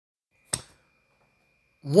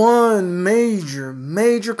One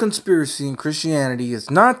major conspiracy in Christianity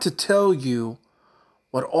is not to tell you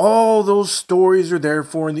what all those stories are there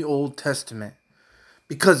for in the Old Testament.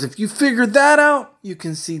 Because if you figure that out, you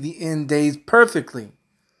can see the end days perfectly.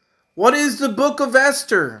 What is the book of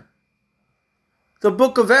Esther? The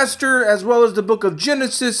book of Esther, as well as the book of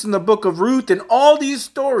Genesis and the book of Ruth, and all these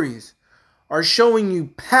stories are showing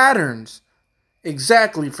you patterns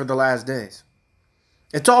exactly for the last days.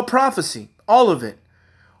 It's all prophecy, all of it.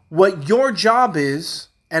 What your job is,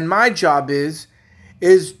 and my job is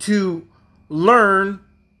to learn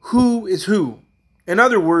who is who. In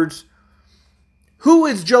other words, who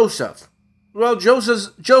is Joseph? Well,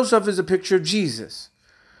 Joseph is a picture of Jesus.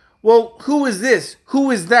 Well, who is this?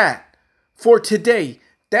 Who is that? For today,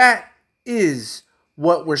 that is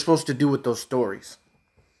what we're supposed to do with those stories.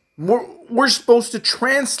 We're supposed to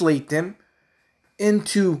translate them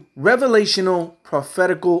into revelational,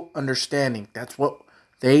 prophetical understanding. That's what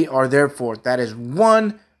they are there for. That is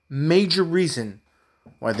one major reason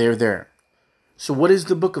why they're there. So what is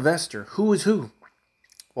the book of Esther? Who is who?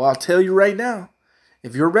 Well, I'll tell you right now.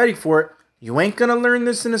 If you're ready for it, you ain't going to learn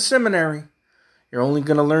this in a seminary. You're only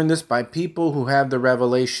going to learn this by people who have the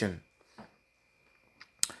revelation.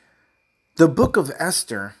 The book of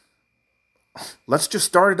Esther, let's just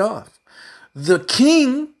start it off. The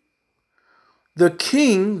king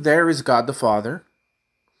there is God the Father.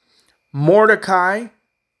 Mordecai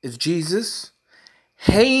is Jesus.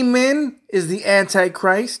 Haman is the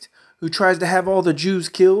Antichrist who tries to have all the Jews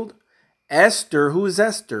killed. Esther, who is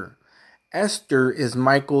Esther? Esther is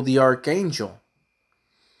Michael the Archangel,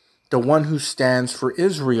 the one who stands for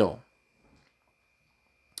Israel.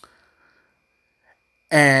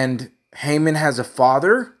 And Haman has a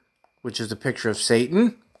father, which is a picture of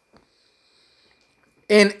Satan.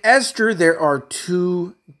 In Esther, there are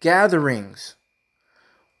two gatherings.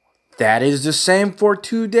 That is the same for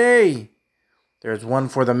today. There's one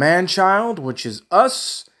for the man-child, which is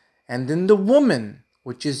us, and then the woman,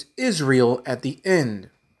 which is Israel at the end.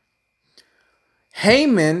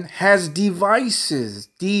 Haman has devices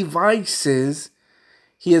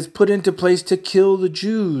he has put into place to kill the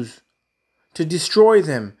Jews, to destroy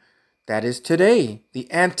them. That is today,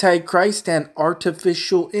 the Antichrist and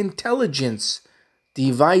artificial intelligence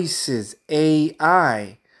devices,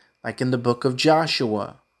 AI, like in the book of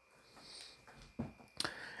Joshua.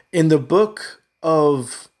 In the book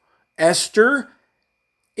of Esther,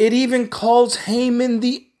 it even calls Haman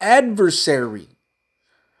the adversary.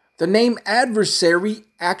 The name adversary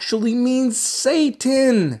actually means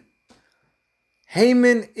Satan.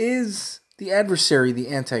 Haman is the adversary,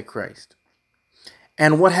 the Antichrist.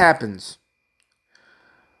 And what happens?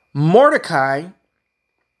 Mordecai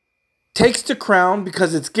takes the crown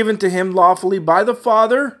because it's given to him lawfully by the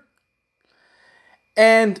father,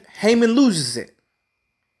 and Haman loses it.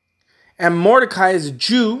 And Mordecai is a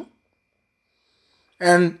Jew,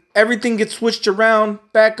 and everything gets switched around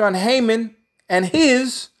back on Haman and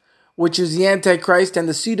his, which is the Antichrist and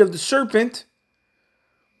the seed of the serpent.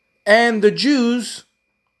 And the Jews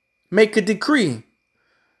make a decree.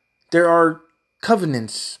 There are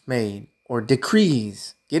covenants made, or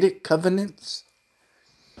decrees. Get it? Covenants?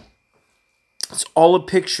 It's all a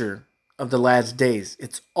picture of the last days.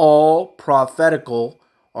 It's all prophetical.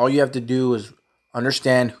 All you have to do is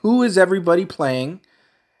understand who is everybody playing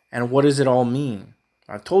and what does it all mean.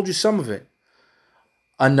 I've told you some of it.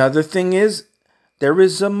 Another thing is, there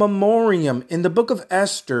is a memoriam. In the book of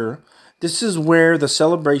Esther, this is where the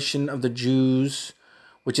celebration of the Jews,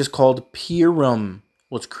 which is called Purim,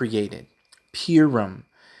 was created. Purim.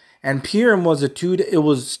 And Purim was it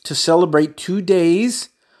was to celebrate 2 days,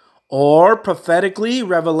 or prophetically,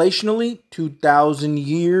 revelationally, 2,000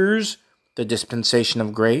 years, the dispensation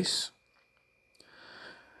of grace.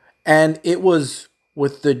 And it was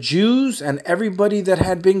with the Jews and everybody that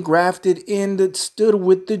had been grafted in that stood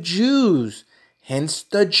with the Jews. Hence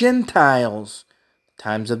the Gentiles,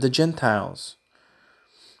 times of the Gentiles.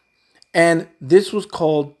 And this was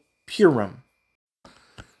called Purim.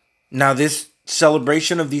 Now this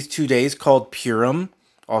celebration of these 2 days called Purim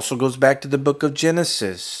also goes back to the book of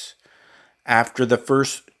Genesis. After the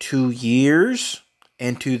first 2 years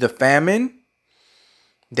into the famine,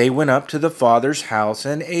 they went up to the father's house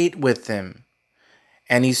and ate with him.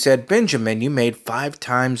 And he said, Benjamin, you made 5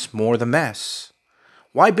 times more the mess.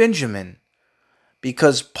 Why Benjamin?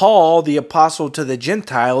 Because Paul, the apostle to the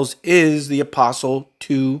Gentiles, is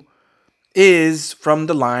from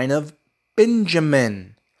the line of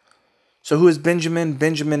Benjamin. So who is Benjamin?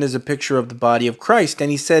 Benjamin is a picture of the body of Christ.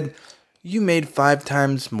 And he said, you made 5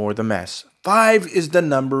 times more the mess. 5 is the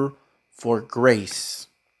number for grace.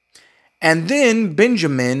 And then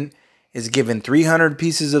Benjamin is given 300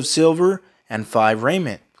 pieces of silver and 5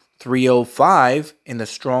 raiment. 305 in the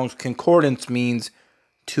Strong's Concordance means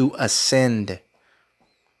to ascend.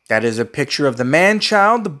 That is a picture of the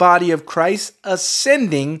man-child, the body of Christ,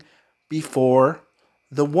 ascending before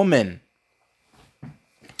the woman.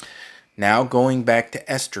 Now going back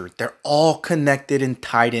to Esther, they're all connected and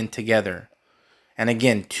tied in together. And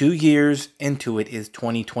again, 2 years into it is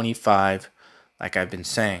 2025, like I've been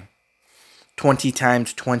saying. 20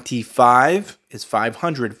 times 25 is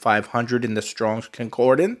 500. 500 in the Strong's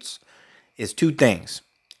Concordance is 2 things.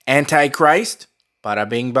 Antichrist, bada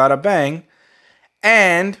bing, bada bang,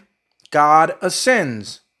 and God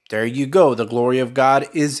ascends. There you go. The glory of God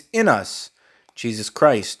is in us. Jesus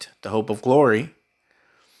Christ, the hope of glory.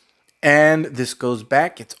 And this goes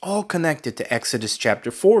back. It's all connected to Exodus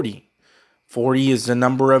chapter 40. 40 is the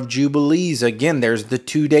number of Jubilees. Again, there's the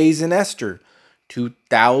 2 days in Esther.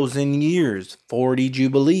 2,000 years, 40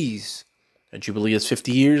 Jubilees. A Jubilee is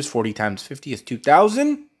 50 years. 40 times 50 is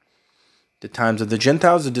 2,000. The times of the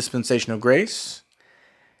Gentiles, the dispensation of grace.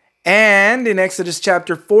 And in Exodus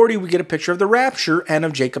chapter 40, we get a picture of the rapture and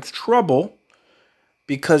of Jacob's trouble,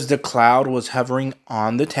 because the cloud was hovering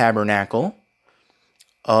on the tabernacle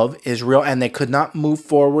of Israel, and they could not move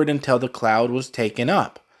forward until the cloud was taken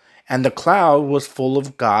up. And the cloud was full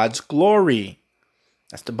of God's glory.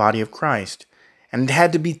 That's the body of Christ. And it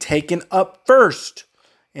had to be taken up first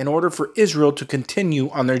in order for Israel to continue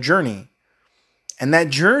on their journey. And that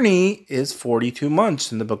journey is 42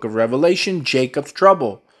 months in the book of Revelation, Jacob's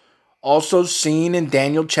trouble. Also seen in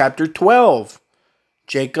Daniel chapter 12.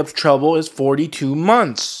 Jacob's trouble is 42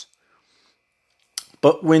 months.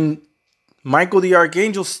 But when Michael the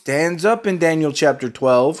archangel stands up in Daniel chapter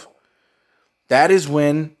 12, that is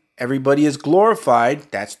when everybody is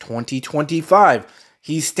glorified. That's 2025.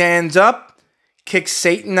 He stands up, kicks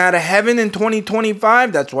Satan out of heaven in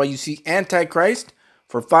 2025. That's why you see Antichrist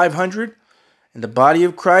for 500. In the body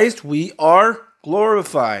of Christ, we are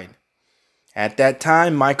glorified. At that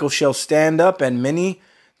time, Michael shall stand up, and many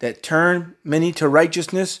that turn many to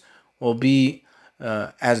righteousness will be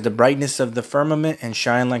as the brightness of the firmament and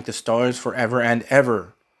shine like the stars forever and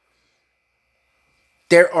ever.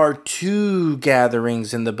 There are 2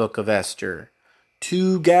 gatherings in the book of Esther.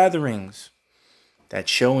 2 gatherings.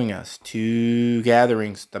 That's showing us 2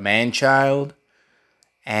 gatherings. The man-child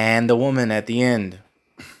and the woman at the end.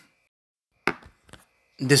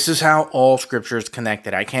 This is how all scripture is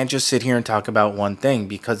connected. I can't just sit here and talk about one thing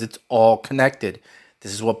because it's all connected.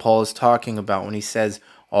 This is what Paul is talking about when he says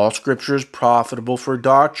all scripture is profitable for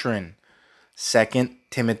doctrine. 2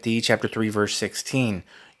 Timothy chapter 3 verse 16.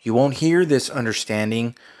 You won't hear this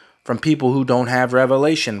understanding from people who don't have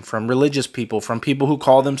revelation, from religious people, from people who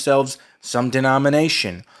call themselves some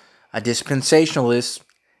denomination. A dispensationalist,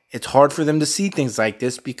 it's hard for them to see things like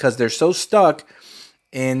this because they're so stuck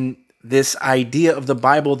in this idea of the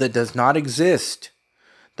Bible that does not exist.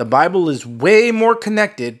 The Bible is way more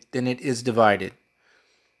connected than it is divided.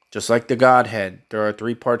 Just like the Godhead, there are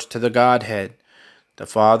 3 parts to the Godhead. The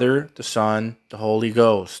Father, the Son, the Holy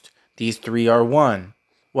Ghost. These 3 are one.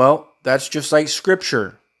 Well, that's just like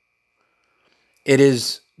Scripture. It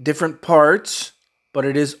is different parts, but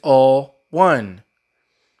it is all one.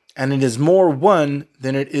 And it is more one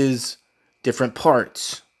than it is different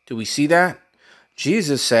parts. Do we see that?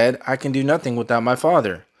 Jesus said, I can do nothing without my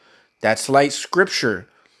Father. That's like Scripture.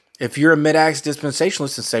 If you're a mid-acts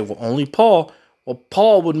dispensationalist and say, well, only Paul, well,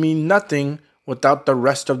 Paul would mean nothing without the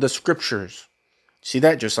rest of the Scriptures. See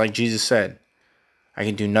that? Just like Jesus said, I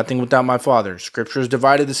can do nothing without my Father. Scripture is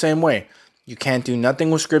divided the same way. You can't do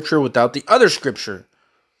nothing with Scripture without the other Scripture.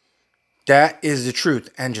 That is the truth.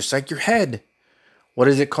 And just like your head. What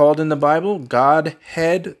is it called in the Bible?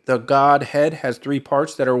 Godhead. The Godhead has 3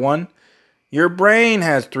 parts that are one. Your brain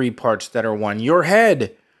has 3 parts that are one. Your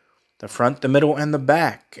head, the front, the middle, and the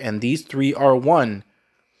back. And these 3 are one.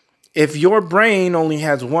 If your brain only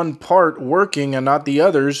has 1 part working and not the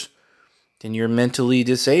others, then you're mentally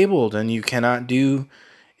disabled and you cannot do,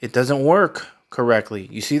 it doesn't work correctly.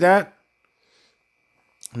 You see that?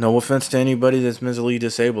 No offense to anybody that's mentally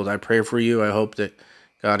disabled. I pray for you. I hope that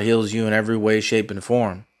God heals you in every way, shape, and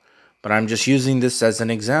form. But I'm just using this as an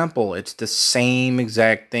example. It's the same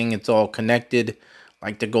exact thing. It's all connected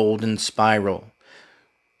like the golden spiral.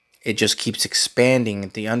 It just keeps expanding.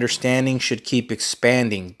 The understanding should keep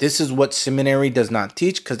expanding. This is what seminary does not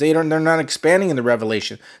teach because they're not expanding in the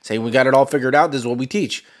revelation. Say we got it all figured out. This is what we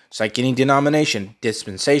teach. It's like any denomination.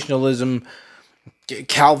 Dispensationalism,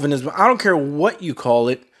 Calvinism. I don't care what you call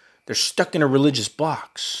it. They're stuck in a religious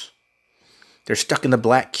box. They're stuck in the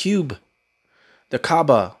black cube. The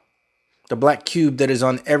Kaaba. The black cube that is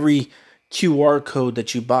on every QR code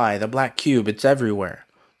that you buy, the black cube, it's everywhere.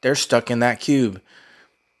 They're stuck in that cube.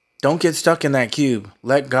 Don't get stuck in that cube.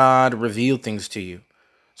 Let God reveal things to you.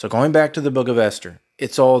 So going back to the book of Esther,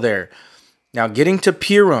 it's all there. Now getting to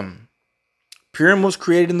Purim. Purim was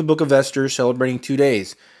created in the book of Esther, celebrating 2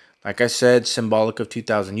 days. Like I said, symbolic of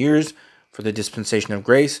 2,000 years for the dispensation of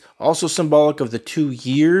grace. Also symbolic of the 2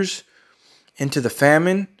 years into the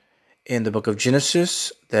famine in the book of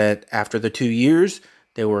Genesis, that after the 2 years,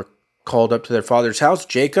 they were called up to their father's house,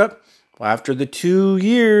 Jacob. Well, after the 2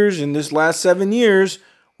 years, in this last 7 years,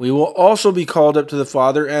 we will also be called up to the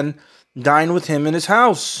Father and dine with him in his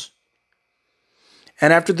house.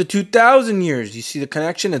 And after the 2,000 years, you see the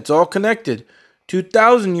connection? It's all connected.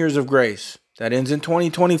 2,000 years of grace. That ends in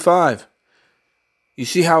 2025. You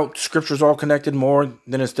see how Scripture's all connected more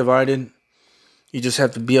than it's divided? You just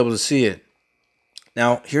have to be able to see it.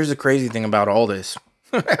 Now, here's the crazy thing about all this.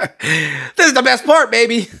 This is the best part,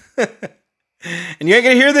 baby. And you ain't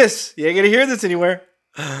going to hear this. You ain't going to hear this anywhere.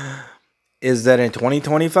 Is that in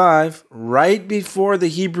 2025, right before the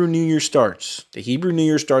Hebrew New Year starts. The Hebrew New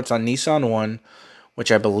Year starts on Nisan 1,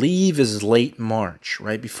 which I believe is late March.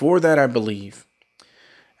 Right before that, I believe.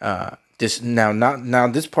 This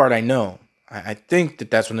part I know. I think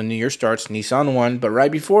that's when the New Year starts, Nisan 1. But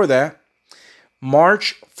right before that,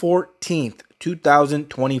 March 14th,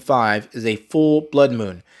 2025 is a full blood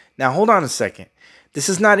moon. Now, hold on a second. This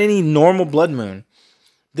is not any normal blood moon.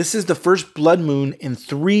 This is the first blood moon in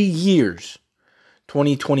 3 years.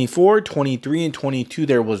 2024, 23, and 22,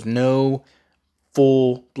 there was no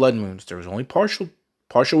full blood moons. There was only partial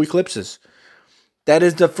eclipses. That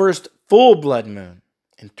is the first full blood moon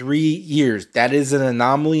in 3 years. That is an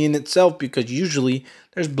anomaly in itself because usually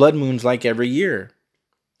there's blood moons like every year.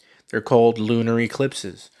 They're called lunar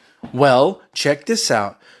eclipses. Well, check this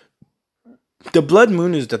out. The blood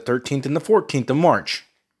moon is the 13th and the 14th of March.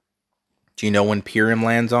 Do you know when Purim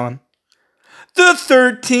lands on? The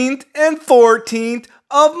 13th and 14th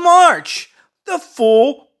of March. The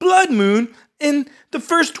full blood moon in the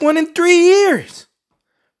first one in 3 years.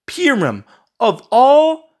 Purim. Of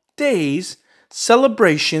all days,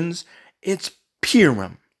 celebrations, it's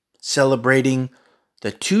Purim. Celebrating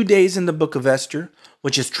the 2 days in the book of Esther,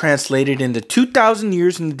 which is translated into 2,000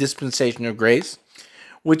 years in the dispensation of grace,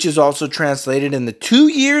 which is also translated in the 2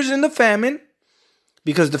 years in the famine,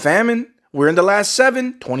 because the famine, we're in the last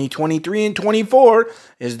 7, 2023 and 24,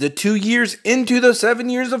 is the 2 years into the 7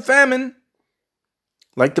 years of famine.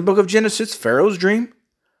 Like the book of Genesis, Pharaoh's dream.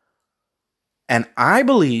 And I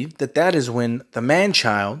believe that is when the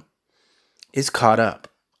man-child is caught up.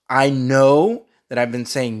 I know that I've been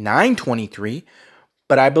saying 923,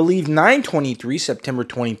 but I believe 923, September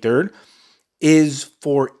 23rd, is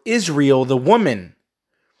for Israel, the woman.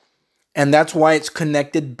 And that's why it's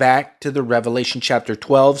connected back to the Revelation chapter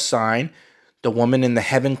 12 sign. The woman in the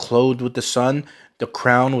heaven clothed with the sun, the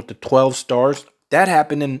crown with the 12 stars. That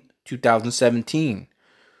happened in 2017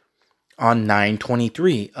 on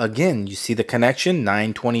 923. Again, you see the connection.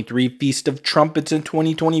 923 Feast of Trumpets in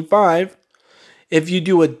 2025. If you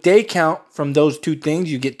do a day count from those two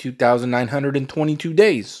things, you get 2,922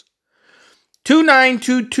 days.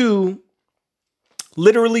 2922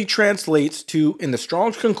 literally translates to, in the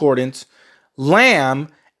Strong's Concordance, lamb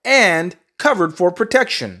and covered for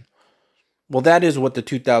protection. Well, that is what the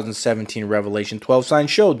 2017 Revelation 12 sign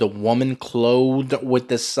showed. The woman clothed with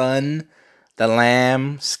the sun, the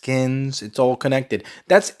lamb, skins, it's all connected.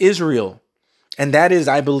 That's Israel. And that is,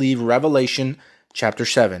 I believe, Revelation chapter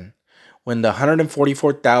 7, when the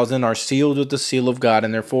 144,000 are sealed with the seal of God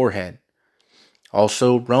in their forehead.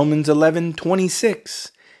 Also, Romans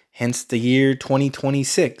 11:26, hence the year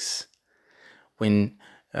 2026, when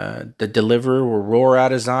the deliverer will roar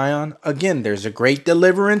out of Zion. Again, there's a great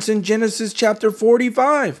deliverance in Genesis chapter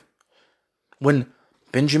 45. When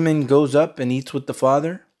Benjamin goes up and eats with the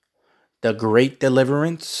Father, the great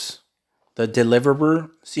deliverance, the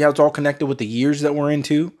deliverer. See how it's all connected with the years that we're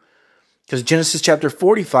into? Because Genesis chapter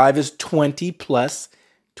 45 is 20 plus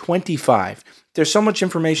 25. There's so much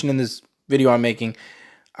information in this video I'm making.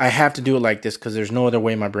 I have to do it like this because there's no other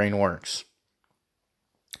way my brain works.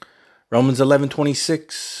 Romans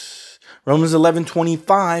 11:26. Romans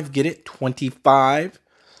 11:25. Get it? 25.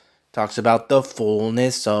 Talks about the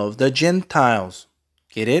fullness of the Gentiles.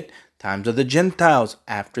 Get it? Times of the Gentiles.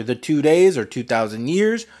 After the 2 days or 2,000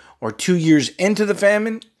 years or 2 years into the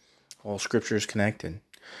famine. All scripture is connected.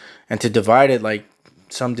 And to divide it like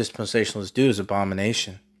some dispensationalists do is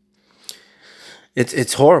abomination.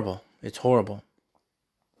 It's horrible. It's horrible.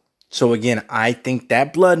 So again, I think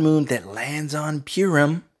that blood moon that lands on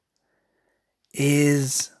Purim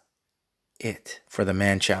is it for the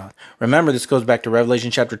man-child. Remember, this goes back to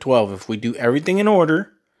Revelation chapter 12. If we do everything in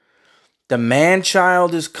order, the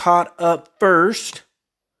man-child is caught up first.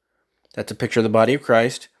 That's a picture of the body of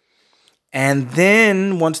Christ. And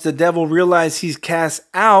then once the devil realizes he's cast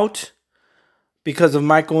out because of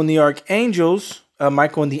Michael and the angels,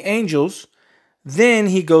 then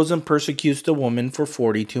he goes and persecutes the woman for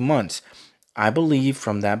 42 months. I believe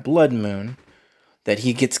from that blood moon that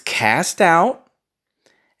he gets cast out.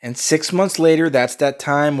 And 6 months later, that's that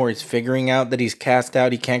time where he's figuring out that he's cast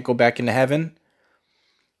out. He can't go back into heaven.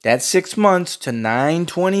 That 6 months to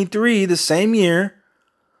 9/23, the same year,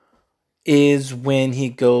 is when he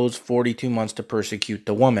goes 42 months to persecute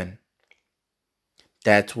the woman.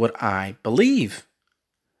 That's what I believe.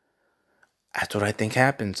 That's what I think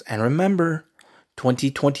happens. And remember,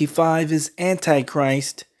 2025 is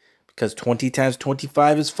Antichrist, because 20 times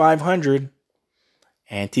 25 is 500.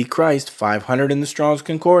 Antichrist, 500 in the Strong's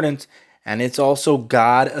Concordance. And it's also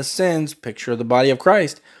God ascends, picture of the body of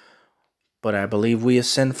Christ. But I believe we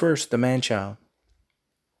ascend first, the man-child.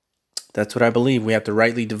 That's what I believe. We have to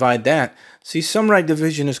rightly divide that. See, some right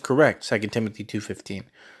division is correct, 2 Timothy 2:15.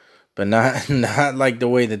 But not like the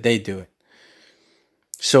way that they do it.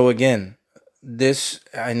 So again, this,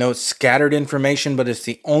 I know it's scattered information, but it's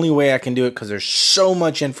the only way I can do it because there's so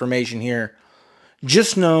much information here.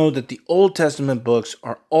 Just know that the Old Testament books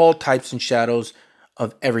are all types and shadows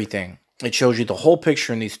of everything. It shows you the whole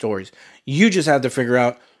picture in these stories. You just have to figure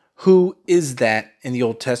out who is that in the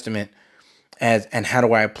Old Testament and how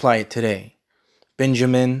do I apply it today.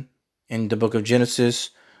 Benjamin in the book of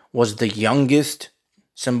Genesis was the youngest,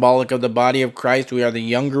 symbolic of the body of Christ. We are the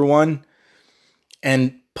younger one.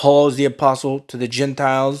 And Paul is the apostle to the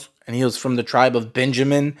Gentiles, and he was from the tribe of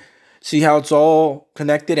Benjamin. See how it's all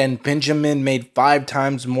connected? And Benjamin made 5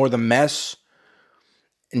 times more the mess.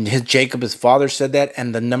 And Jacob, his father, said that.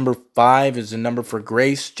 And the number 5 is the number for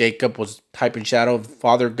grace. Jacob was type and shadow of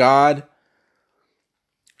Father God.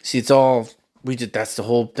 See, it's all, that's the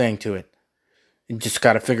whole thing to it. You just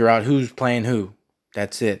got to figure out who's playing who.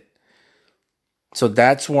 That's it. So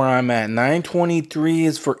that's where I'm at. 923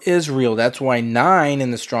 is for Israel. That's why 9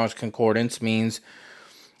 in the Strong's Concordance means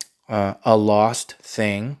a lost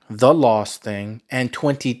thing, the lost thing. And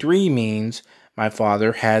 23 means my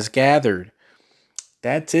father has gathered.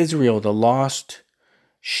 That's Israel, the lost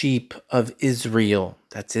sheep of Israel.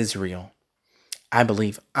 That's Israel. I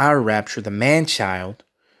believe our rapture, the man-child,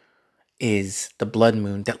 is the blood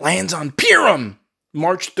moon that lands on Purim,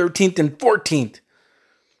 March 13th and 14th.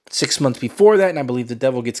 6 months before that, and I believe the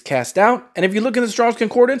devil gets cast out. And if you look in the Strong's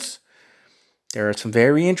Concordance, there are some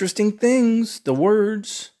very interesting things. The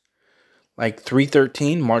words, like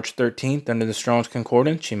 313, March 13th, under the Strong's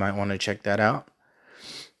Concordance. You might want to check that out.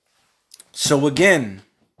 So again,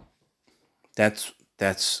 that's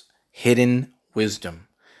hidden wisdom.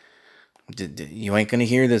 You ain't going to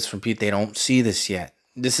hear this from people. They don't see this yet.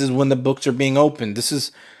 This is when the books are being opened. This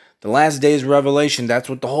is the last days revelation. That's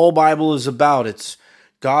what the whole Bible is about. It's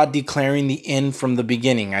God declaring the end from the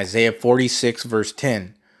beginning. Isaiah 46 verse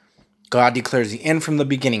 10. God declares the end from the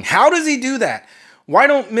beginning. How does he do that? Why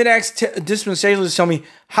don't mid-acts dispensationalists tell me,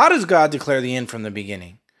 how does God declare the end from the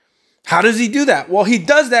beginning? How does he do that? Well, he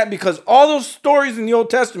does that because all those stories in the Old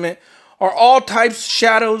Testament are all types,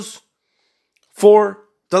 shadows for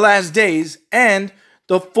the last days and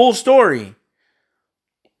the full story.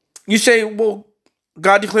 You say, well,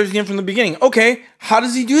 God declares the end from the beginning. Okay, how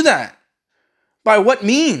does he do that? By what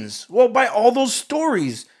means? Well, by all those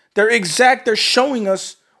stories. They're showing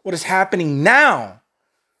us what is happening now.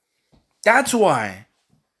 That's why.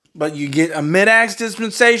 But you get a mid-acts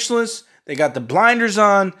dispensationalist, they got the blinders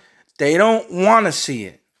on, they don't want to see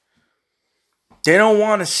it. They don't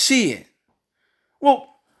want to see it. Well,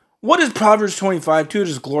 what is Proverbs 25? It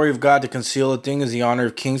is the glory of God to conceal a thing, is the honor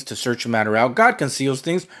of kings to search a matter out. God conceals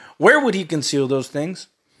things. Where would he conceal those things?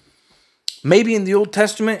 Maybe in the Old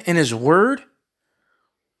Testament, in his word?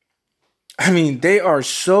 I mean, they are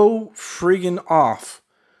so friggin' off.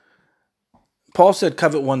 Paul said,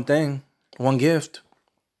 covet one thing, one gift,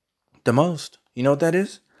 the most. You know what that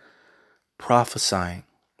is? Prophesying.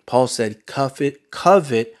 Paul said,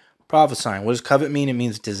 covet prophesying. What does covet mean? It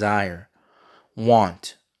means desire,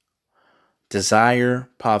 want, desire,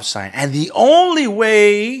 prophesying. And the only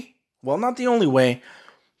way, well, not the only way,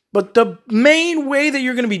 but the main way that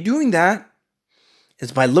you're going to be doing that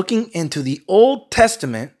is by looking into the Old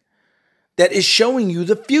Testament that is showing you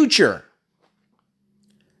the future.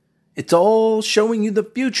 It's all showing you the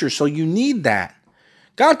future, so you need that.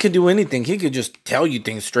 God could do anything. He could just tell you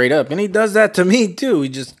things straight up, and he does that to me too. He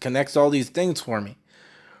just connects all these things for me.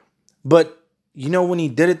 But you know when he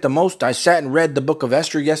did it the most? I sat and read the book of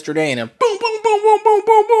Esther yesterday, and then boom, boom, boom, boom, boom,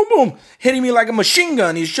 boom, boom, boom, hitting me like a machine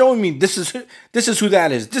gun. He's showing me this is who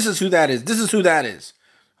that is. This is who that is. This is who that is.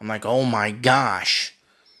 I'm like, oh my gosh,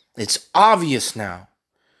 it's obvious now.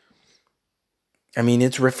 I mean,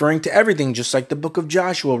 it's referring to everything, just like the book of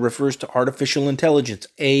Joshua refers to artificial intelligence,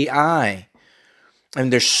 AI.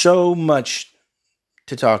 And there's so much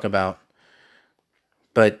to talk about.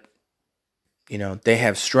 But, you know, they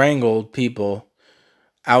have strangled people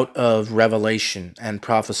out of revelation and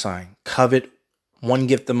prophesying. Covet one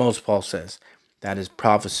gift the most, Paul says. That is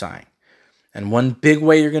prophesying. And one big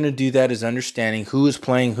way you're going to do that is understanding who is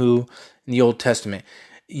playing who in the Old Testament.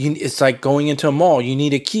 It's like going into a mall. You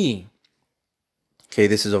need a key. Okay,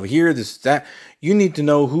 this is over here, this is that. You need to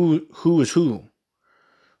know who is who.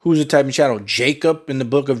 Who's the type and shadow? Jacob in the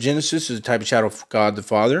book of Genesis is a type and shadow of God the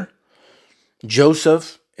Father.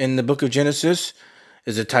 Joseph in the book of Genesis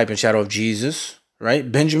is a type and shadow of Jesus, right?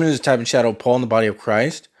 Benjamin is a type and shadow of Paul in the body of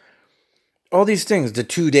Christ. All these things, the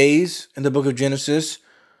 2 days in the book of Genesis,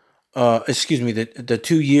 the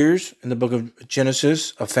 2 years in the book of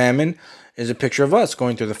Genesis, a famine, is a picture of us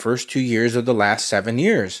going through the first 2 years of the last 7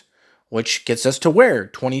 years. Which gets us to where?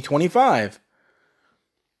 2025.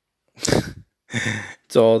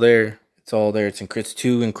 It's all there. It's all there. It's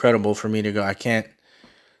too incredible for me to go. I can't.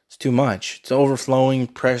 It's too much. It's overflowing,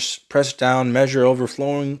 press down, measure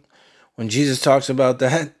overflowing. When Jesus talks about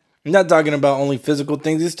that, he's not talking about only physical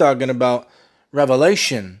things. He's talking about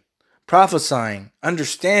revelation, prophesying,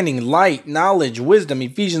 understanding, light, knowledge, wisdom.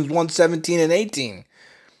 Ephesians 1:17 and 18.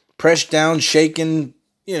 Pressed down, shaken,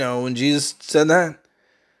 when Jesus said that.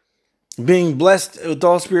 Being blessed with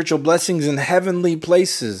all spiritual blessings in heavenly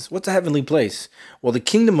places. What's a heavenly place? Well, the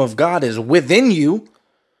kingdom of God is within you.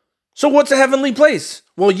 So what's a heavenly place?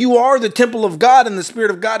 Well, you are the temple of God and the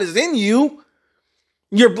Spirit of God is in you.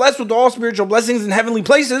 You're blessed with all spiritual blessings in heavenly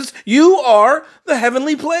places. You are the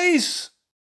heavenly place.